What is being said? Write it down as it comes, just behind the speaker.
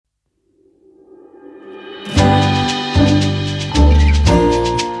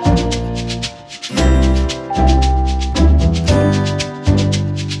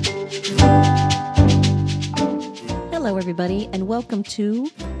welcome to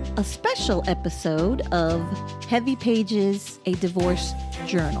a special episode of Heavy Pages, a Divorce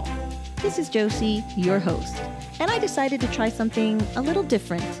Journal. This is Josie, your host, and I decided to try something a little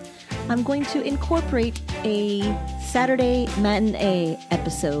different. I'm going to incorporate a Saturday matinee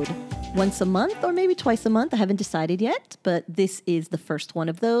episode once a month or maybe twice a month. I haven't decided yet, but this is the first one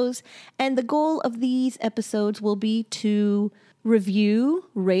of those. And the goal of these episodes will be to review,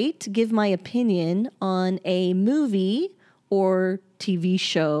 rate, give my opinion on a movie or TV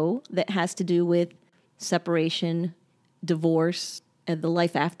show that has to do with separation, divorce, and the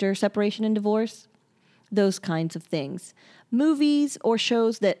life after separation and divorce, those kinds of things. Movies or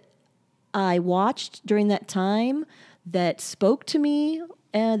shows that I watched during that time that spoke to me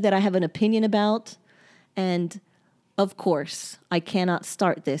and that I have an opinion about. And of course, I cannot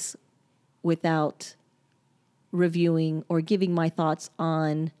start this without reviewing or giving my thoughts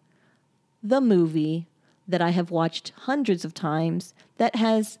on the movie that I have watched hundreds of times that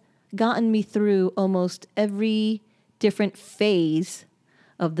has gotten me through almost every different phase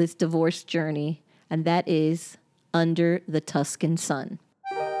of this divorce journey, and that is Under the Tuscan Sun.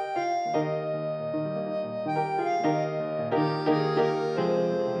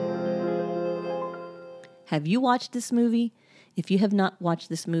 Have you watched this movie? If you have not watched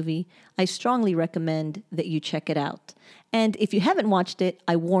this movie, I strongly recommend that you check it out. And if you haven't watched it,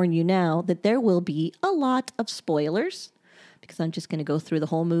 I warn you now that there will be a lot of spoilers because I'm just going to go through the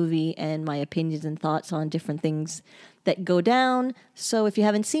whole movie and my opinions and thoughts on different things that go down. So if you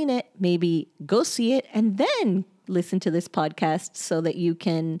haven't seen it, maybe go see it and then listen to this podcast so that you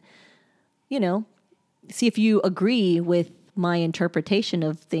can, see if you agree with my interpretation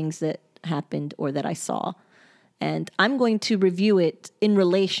of things that happened or that I saw. And I'm going to review it in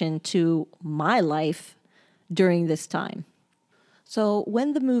relation to my life during this time. So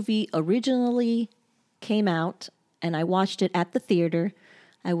when the movie originally came out and I watched it at the theater,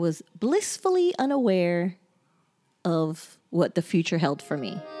 I was blissfully unaware of what the future held for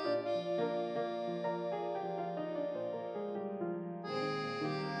me.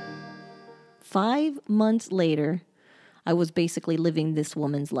 Five months later, I was basically living this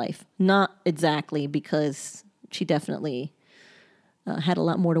woman's life. Not exactly, because she definitely had a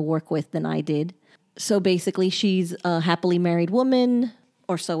lot more to work with than I did. So basically, she's a happily married woman,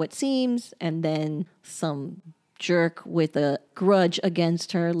 or so it seems, and then some jerk with a grudge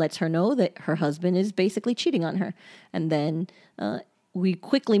against her lets her know that her husband is basically cheating on her. And then we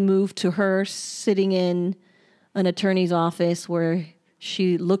quickly move to her sitting in an attorney's office where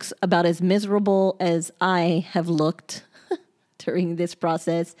she looks about as miserable as I have looked during this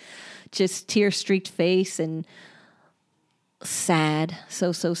process. Just tear-streaked face and sad,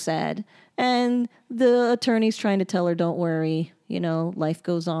 so sad. And the attorney's trying to tell her, don't worry, life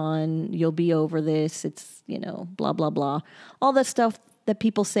goes on, you'll be over this, it's, blah, blah, blah. All the stuff that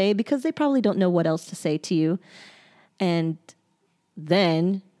people say because they probably don't know what else to say to you. And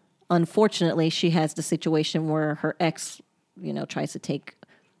then, unfortunately, she has the situation where her ex, tries to take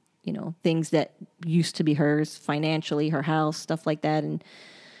things that used to be hers financially, her house, stuff like that. And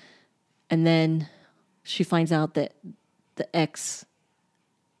then she finds out that the ex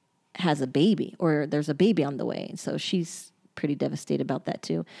has a baby, or there's a baby on the way. So she's pretty devastated about that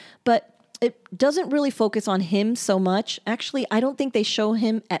too. But it doesn't really focus on him so much. Actually, I don't think they show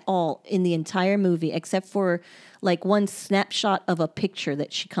him at all in the entire movie, except for like one snapshot of a picture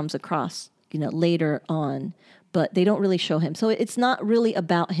that she comes across, later on. But they don't really show him. So it's not really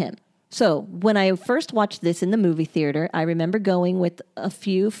about him. So when I first watched this in the movie theater, I remember going with a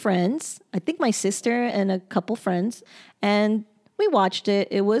few friends, I think my sister and a couple friends, and we watched it.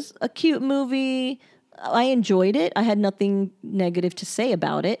 It was a cute movie. I enjoyed it. I had nothing negative to say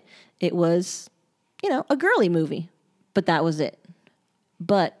about it. It was, a girly movie, but that was it.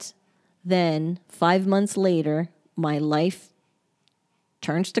 But then 5 months later, my life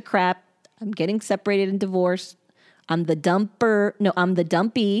turns to crap. I'm getting separated and divorced. I'm the dumper. No, I'm the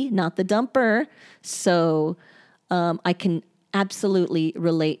dumpy, not the dumper. So I can absolutely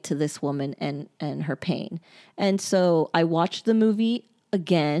relate to this woman and her pain. And so I watched the movie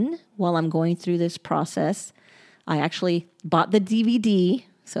again while I'm going through this process. I actually bought the DVD,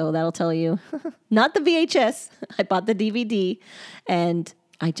 so that'll tell you. Not the VHS. I bought the DVD, and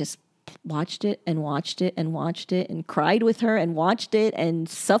I just watched it and watched it and watched it and cried with her and watched it and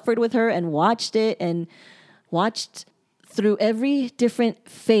suffered with her and watched it and watched through every different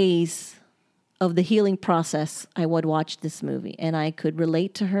phase of the healing process. I would watch this movie, and I could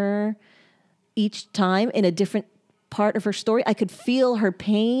relate to her each time in a different part of her story. I could feel her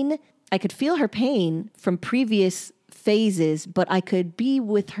pain. I could feel her pain from previous phases, but I could be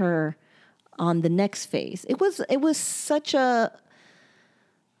with her on the next phase. It was such a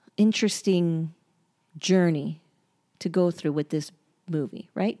interesting journey to go through with this movie,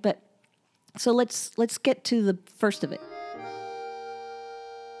 right? But so let's get to the first of it.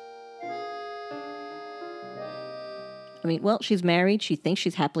 I mean, well, she's married. She thinks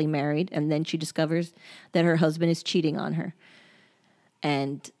she's happily married. And then she discovers that her husband is cheating on her.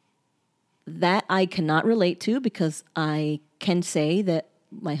 And that I cannot relate to, because I can say that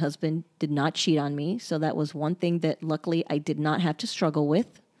my husband did not cheat on me. So that was one thing that luckily I did not have to struggle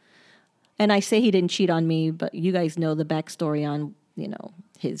with. And I say he didn't cheat on me, but you guys know the backstory on,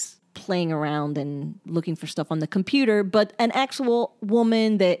 his playing around and looking for stuff on the computer. But an actual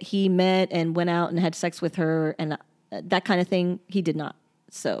woman that he met and went out and had sex with her and that kind of thing, he did not.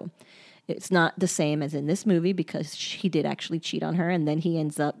 So it's not the same as in this movie, because he did actually cheat on her. And then he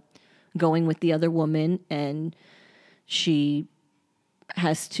ends up going with the other woman, and she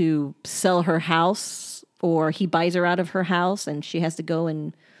has to sell her house, or he buys her out of her house, and she has to go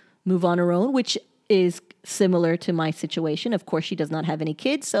and move on her own, which is similar to my situation. Of course, she does not have any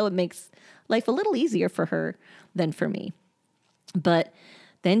kids, so it makes life a little easier for her than for me. But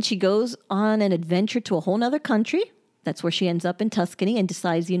then she goes on an adventure to a whole nother country. That's where she ends up in Tuscany and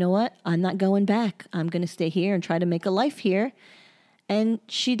decides, you know what? I'm not going back. I'm going to stay here and try to make a life here. And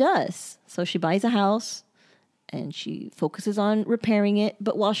she does. So she buys a house and she focuses on repairing it.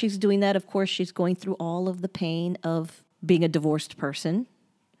 But while she's doing that, of course, she's going through all of the pain of being a divorced person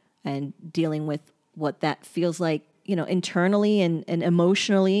and dealing with what that feels like, internally and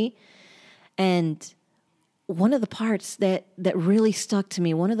emotionally. And one of the parts that really stuck to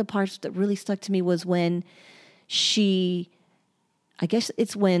me, was when I guess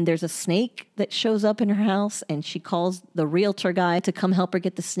it's when there's a snake that shows up in her house, and she calls the realtor guy to come help her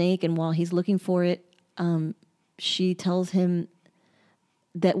get the snake. And while he's looking for it, she tells him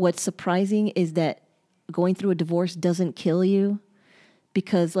that what's surprising is that going through a divorce doesn't kill you,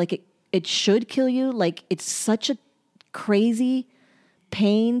 because it should kill you. Like, it's such a crazy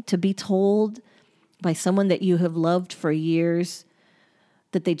pain to be told by someone that you have loved for years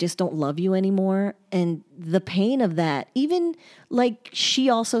that they just don't love you anymore. And the pain of that, even like she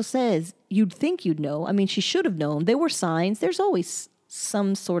also says, you'd think you'd know. I mean, she should have known. There were signs. There's always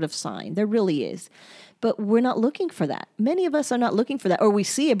some sort of sign. There really is. But we're not looking for that. Many of us are not looking for that. Or we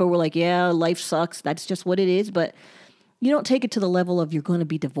see it, but we're like, yeah, life sucks. That's just what it is. But you don't take it to the level of you're going to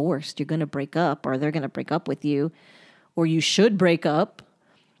be divorced. You're going to break up, or they're going to break up with you, or you should break up.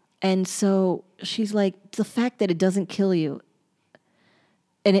 And so she's like, the fact that it doesn't kill you.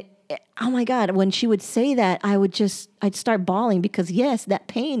 And oh my God, when she would say that, I'd start bawling, because yes, that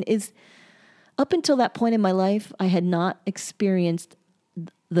pain is, up until that point in my life, I had not experienced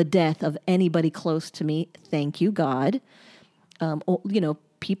the death of anybody close to me. Thank you, God.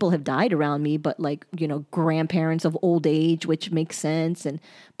 People have died around me, but grandparents of old age, which makes sense.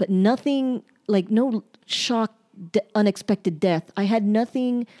 But nothing, no shock, unexpected death. I had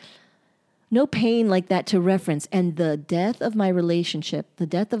nothing, no pain like that to reference. And the death of my relationship, the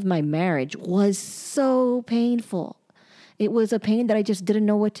death of my marriage was so painful. It was a pain that I just didn't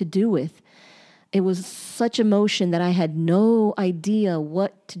know what to do with. It was such emotion that I had no idea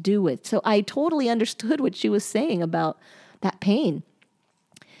what to do with. So I totally understood what she was saying about that pain.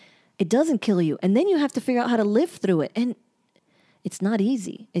 It doesn't kill you. And then you have to figure out how to live through it. And it's not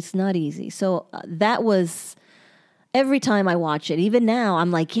easy. It's not easy. So that was, every time I watch it, even now, I'm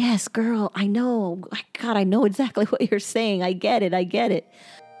like, yes, girl, I know. God, I know exactly what you're saying. I get it.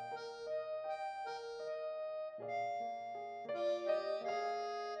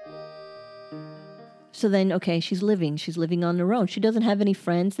 So then, okay, she's living on her own. She doesn't have any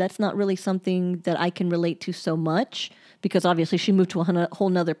friends. That's not really something that I can relate to so much, because obviously she moved to a whole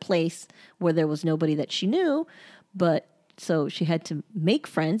nother place where there was nobody that she knew. But so she had to make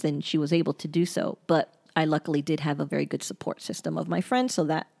friends, and she was able to do so. But I luckily did have a very good support system of my friends, so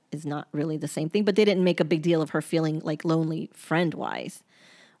that is not really the same thing. But they didn't make a big deal of her feeling like lonely friend-wise.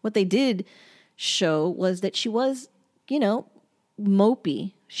 What they did show was that she was,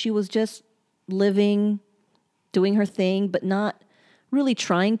 mopey. She was just living, doing her thing, but not really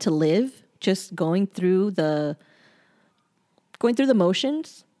trying to live, just going through the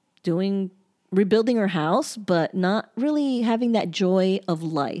motions, rebuilding her house, but not really having that joy of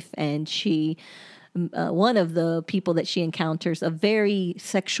life. And she, one of the people that she encounters, a very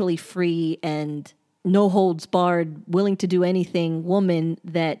sexually free and no holds barred, willing to do anything woman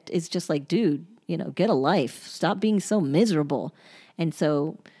that is just like, dude, get a life. Stop being so miserable. And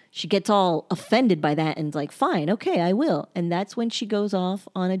so she gets all offended by that and like, fine, okay, I will. And that's when she goes off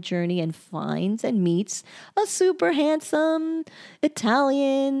on a journey and finds and meets a super handsome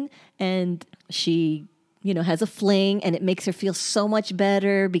Italian. And she has a fling, and it makes her feel so much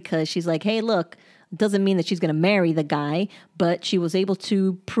better because she's like, hey, look, doesn't mean that she's going to marry the guy, but she was able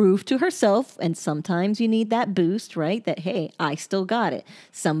to prove to herself. And sometimes you need that boost, right? That, hey, I still got it.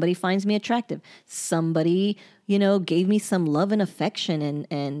 Somebody finds me attractive. Somebody, gave me some love and affection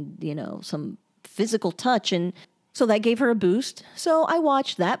and some physical touch. And so that gave her a boost. So I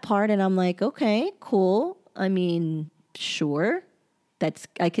watched that part and I'm like, okay, cool. I mean, sure.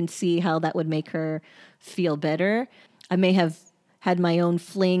 I can see how that would make her feel better. I may have had my own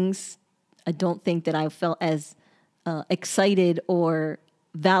flings. I don't think that I felt as excited or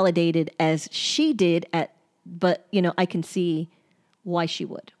validated as she did but I can see why she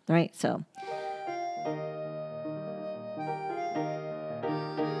would, right? So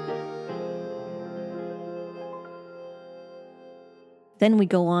then we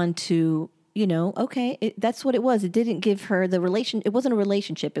go on to, okay, that's what it was. It didn't give her it wasn't a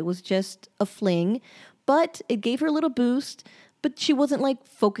relationship. It was just a fling, but it gave her a little boost. But she wasn't like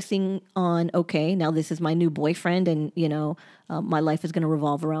focusing on, okay, now this is my new boyfriend and, my life is going to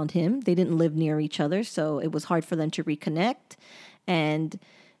revolve around him. They didn't live near each other, so it was hard for them to reconnect. And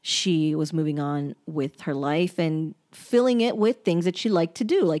she was moving on with her life and filling it with things that she liked to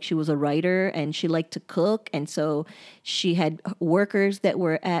do. Like she was a writer and she liked to cook. And so she had workers that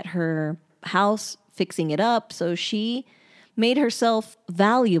were at her house fixing it up. So she made herself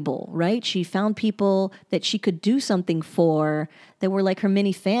valuable, right? She found people that she could do something for that were like her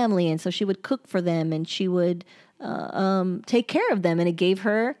mini family. And so she would cook for them and she would take care of them. And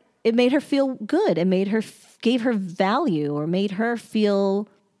it made her feel good. Gave her value or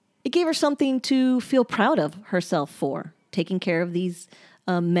it gave her something to feel proud of herself for, taking care of these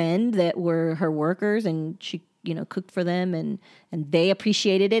men that were her workers, and she, cooked for them and they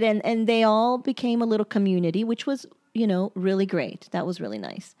appreciated it. And they all became a little community, which was, really great. That was really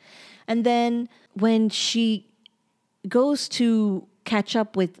nice. And then when she goes to catch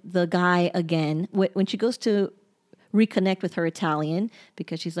up with the guy again, when she goes to reconnect with her Italian,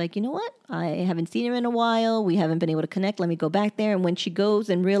 because she's like, you know what? I haven't seen him in a while. We haven't been able to connect. Let me go back there. And when she goes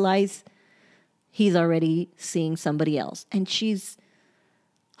and realizes he's already seeing somebody else, and she's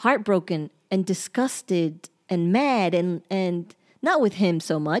heartbroken and disgusted and mad and not with him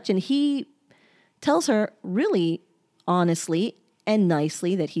so much. And he tells her really honestly and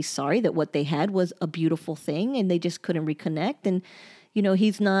nicely that he's sorry, that what they had was a beautiful thing and they just couldn't reconnect. And,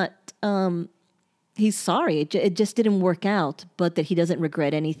 he's not, he's sorry. It just didn't work out, but that he doesn't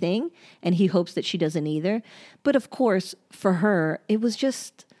regret anything. And he hopes that she doesn't either. But of course, for her, it was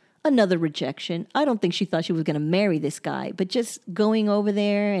just another rejection. I don't think she thought she was going to marry this guy, but just going over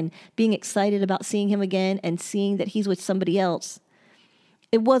there and being excited about seeing him again and seeing that he's with somebody else.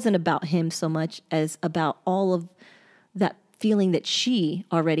 It wasn't about him so much as about all of that feeling that she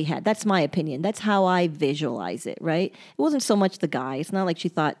already had. That's my opinion. That's how I visualize it, right? It wasn't so much the guy. It's not like she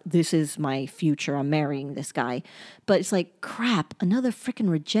thought, this is my future, I'm marrying this guy. But it's like, crap, another freaking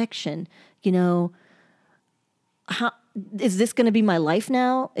rejection. How is this going to be my life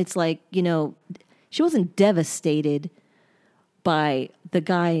now? It's like, she wasn't devastated by the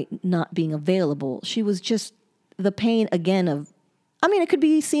guy not being available. She was just the pain again it could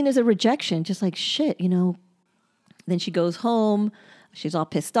be seen as a rejection, just like, shit, Then she goes home. She's all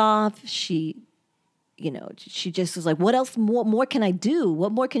pissed off. She just is like, what else more can I do?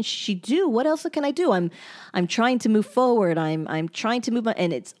 What more can she do? What else can I do? I'm trying to move forward. I'm trying to move on.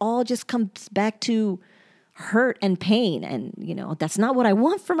 And it's all just comes back to hurt and pain. And, that's not what I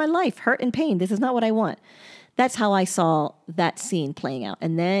want for my life. Hurt and pain. This is not what I want. That's how I saw that scene playing out.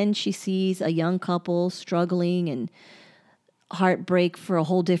 And then she sees a young couple struggling and heartbreak for a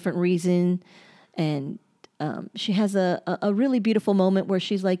whole different reason. And she has a really beautiful moment where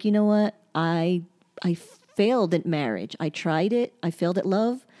she's like, you know what? I failed at marriage. I tried it. I failed at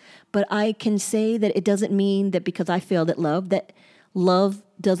love. But I can say that it doesn't mean that because I failed at love, that love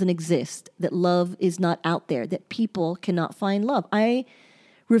doesn't exist, that love is not out there, that people cannot find love. I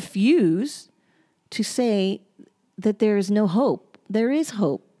refuse to say that there is no hope. There is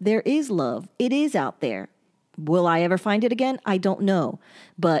hope. There is love. It is out there. Will I ever find it again? I don't know.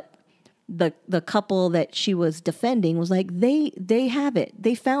 But the couple that she was defending was like, they have it.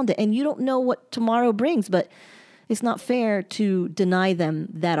 They found it. And you don't know what tomorrow brings, but it's not fair to deny them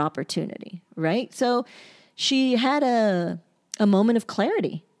that opportunity, right? So she had a moment of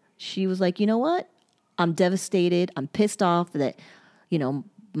clarity. She was like, you know what? I'm devastated. I'm pissed off that,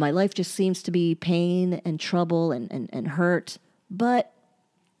 my life just seems to be pain and trouble and hurt. But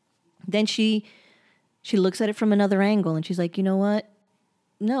then she looks at it from another angle and she's like, you know what?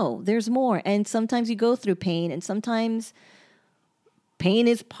 No, there's more. And sometimes you go through pain and sometimes pain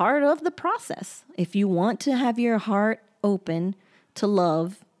is part of the process. If you want to have your heart open to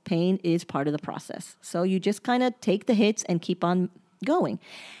love, pain is part of the process. So you just kind of take the hits and keep on going.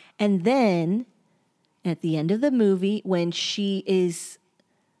 And then at the end of the movie, when she is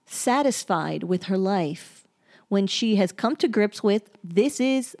satisfied with her life, when she has come to grips with, this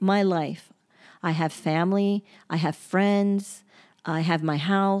is my life. I have family, I have friends, I have my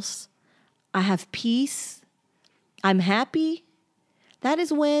house, I have peace, I'm happy. That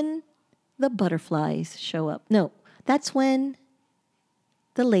is when the butterflies show up. No, that's when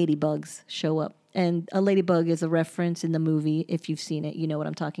the ladybugs show up. And a ladybug is a reference in the movie. If you've seen it, you know what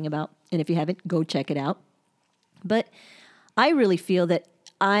I'm talking about. And if you haven't, go check it out. But I really feel that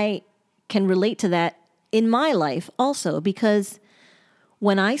I can relate to that in my life also, because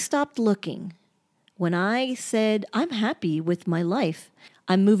when I stopped looking, when I said, I'm happy with my life,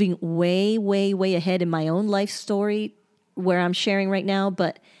 I'm moving way, way, way ahead in my own life story where I'm sharing right now.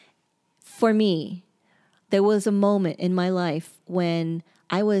 But for me, there was a moment in my life when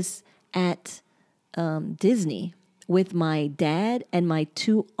I was at Disney with my dad and my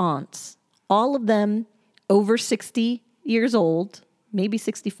two aunts, all of them over 60 years old, maybe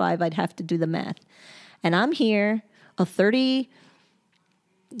 65, I'd have to do the math. And I'm here, a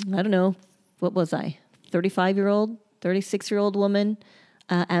 35-year-old, 36-year-old woman.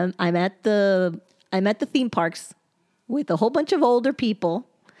 I'm at the theme parks with a whole bunch of older people,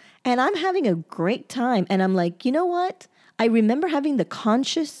 and I'm having a great time. And I'm like, you know what? I remember having the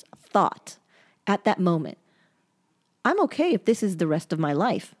conscious thought at that moment. I'm okay if this is the rest of my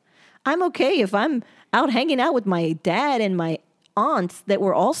life. I'm okay if I'm out hanging out with my dad and my aunts that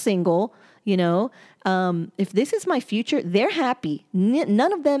were all single, if this is my future, they're happy.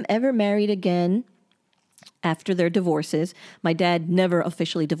 None of them ever married again after their divorces. My dad never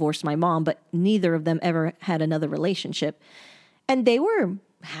officially divorced my mom, but neither of them ever had another relationship. And they were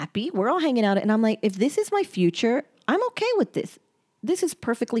happy. We're all hanging out. And I'm like, if this is my future, I'm okay with this. This is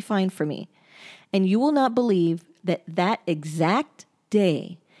perfectly fine for me. And you will not believe that exact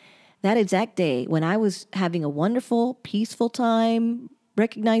day when I was having a wonderful, peaceful time,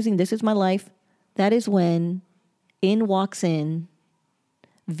 recognizing this is my life, that is when in walks in,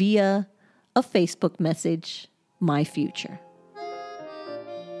 via a Facebook message, my future.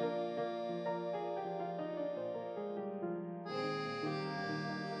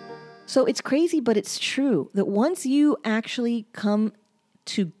 So it's crazy, but it's true that once you actually come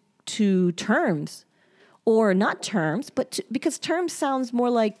to terms, or not terms, but because terms sounds more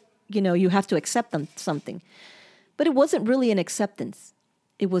like, you have to accept something. But it wasn't really an acceptance.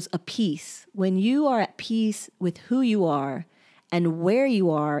 It was a peace. When you are at peace with who you are and where you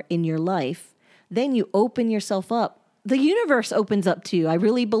are in your life, then you open yourself up. The universe opens up to you. I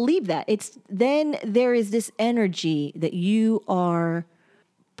really believe that. Then there is this energy that you are,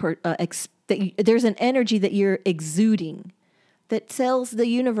 there's an energy that you're exuding that tells the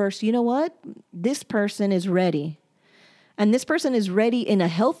universe, you know what? This person is ready. And this person is ready in a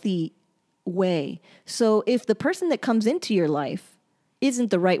healthy way. So if the person that comes into your life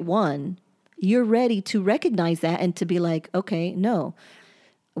isn't the right one, you're ready to recognize that and to be like, okay, no,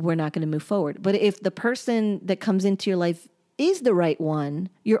 we're not going to move forward. But if the person that comes into your life is the right one,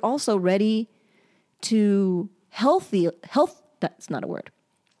 you're also ready to that's not a word.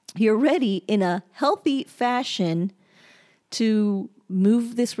 You're ready in a healthy fashion to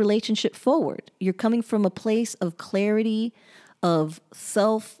move this relationship forward. You're coming from a place of clarity, of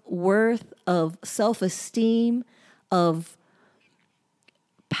self-worth, of self-esteem, of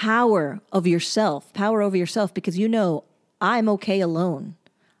power over yourself, because I'm okay alone.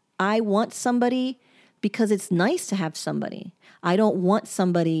 I want somebody because it's nice to have somebody. I don't want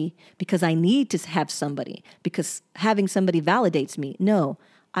somebody because I need to have somebody, because having somebody validates me. No,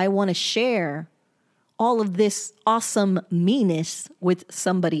 I want to share all of this awesome meanness with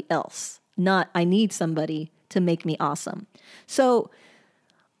somebody else, not I need somebody to make me awesome. So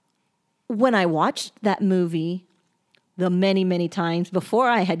when I watched that movie the many, many times before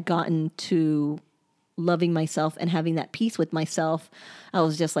I had gotten to loving myself and having that peace with myself, I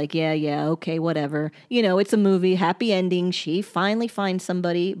was just like, yeah, okay, whatever. It's a movie, happy ending. She finally finds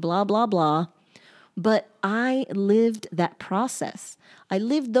somebody, blah, blah, blah. But I lived that process. I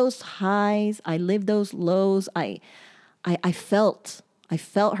lived those highs. I lived those lows. I felt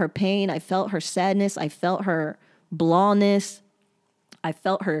her pain. I felt her sadness. I felt her blahness. I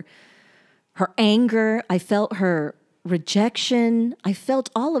felt her anger. I felt her rejection. I felt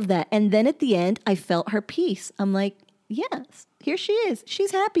all of that. And then at the end, I felt her peace. I'm like, yes, here she is.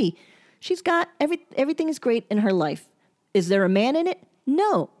 She's happy. She's got everything is great in her life. Is there a man in it?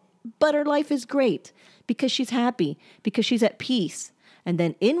 No. But her life is great because she's happy, because she's at peace. And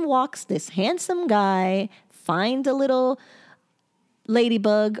then in walks this handsome guy, finds a little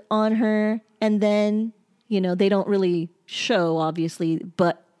ladybug on her, and then, they don't really show, obviously,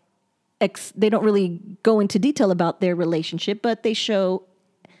 but they don't really go into detail about their relationship, but they show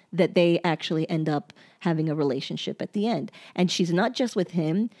that they actually end up having a relationship at the end. And she's not just with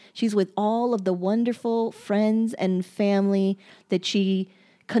him, she's with all of the wonderful friends and family that she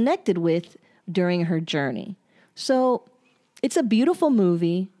connected with during her journey. So it's a beautiful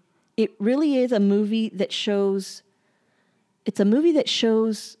movie. It really is a movie that shows,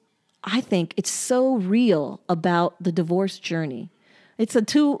 I think it's so real about the divorce journey. It's a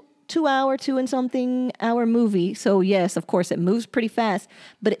two and something hour movie. So yes, of course it moves pretty fast,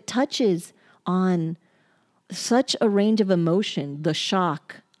 but it touches on such a range of emotion, the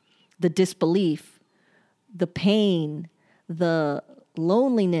shock, the disbelief, the pain, the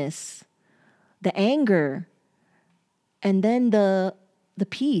loneliness, the anger, and then the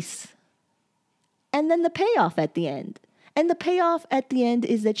peace, and then the payoff at the end. And the payoff at the end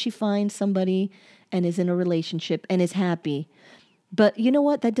is that she finds somebody and is in a relationship and is happy. But you know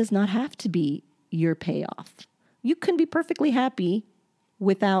what? That does not have to be your payoff. You can be perfectly happy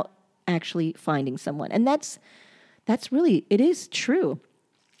without actually finding someone. And that's really, it is true.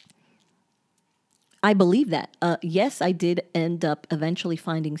 I believe that. Yes, I did end up eventually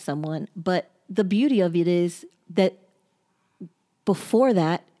finding someone, but the beauty of it is that before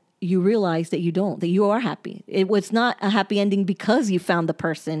that, you realize that you are happy. It was not a happy ending because you found the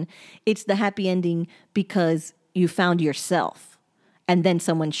person. It's the happy ending because you found yourself and then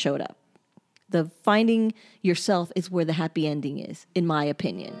someone showed up. The finding yourself is where the happy ending is, in my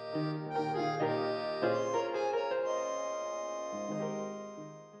opinion.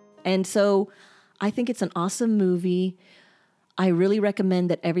 And so I think it's an awesome movie. I really recommend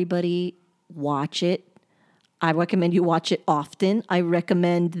that everybody watch it. I recommend you watch it often. I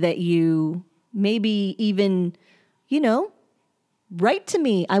recommend that you maybe even, write to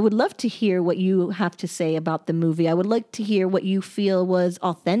me. I would love to hear what you have to say about the movie. I would like to hear what you feel was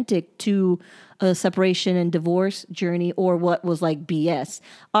authentic to a separation and divorce journey, or what was like BS.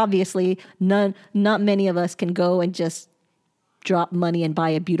 Obviously, not many of us can go and just drop money and buy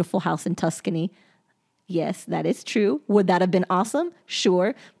a beautiful house in Tuscany. Yes, that is true. Would that have been awesome?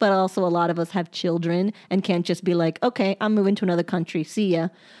 Sure. But also a lot of us have children and can't just be like, okay, I'm moving to another country. See ya.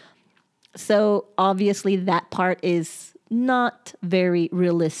 So obviously that part is not very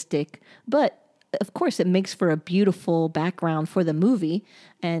realistic, but of course it makes for a beautiful background for the movie,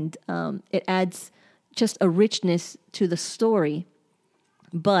 and it adds just a richness to the story.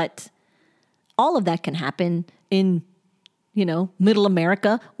 But all of that can happen in, middle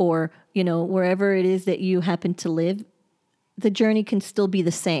America, or, wherever it is that you happen to live. The journey can still be the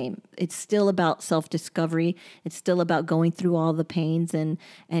same. It's still about self-discovery. It's still about going through all the pains and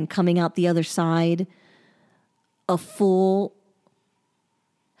coming out the other side a full,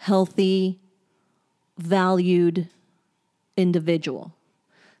 healthy, valued individual.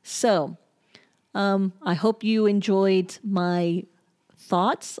 So, I hope you enjoyed my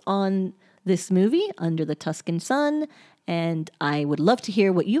thoughts on this movie, Under the Tuscan Sun, and I would love to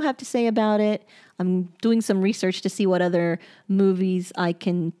hear what you have to say about it. I'm doing some research to see what other movies I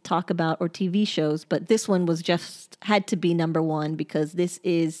can talk about, or TV shows, but this one had to be number one because this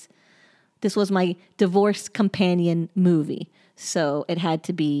was my divorce companion movie, so it had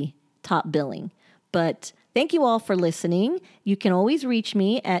to be top billing. But thank you all for listening. You can always reach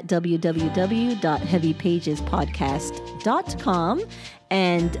me at www.heavypagespodcast.com.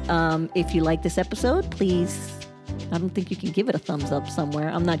 And if you like this episode, please, I don't think you can give it a thumbs up somewhere.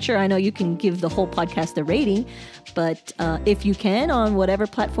 I'm not sure. I know you can give the whole podcast a rating, but if you can on whatever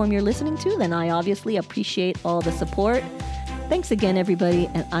platform you're listening to, then I obviously appreciate all the support. Thanks again, everybody,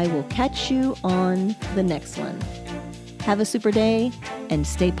 and I will catch you on the next one. Have a super day and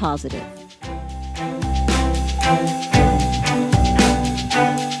stay positive.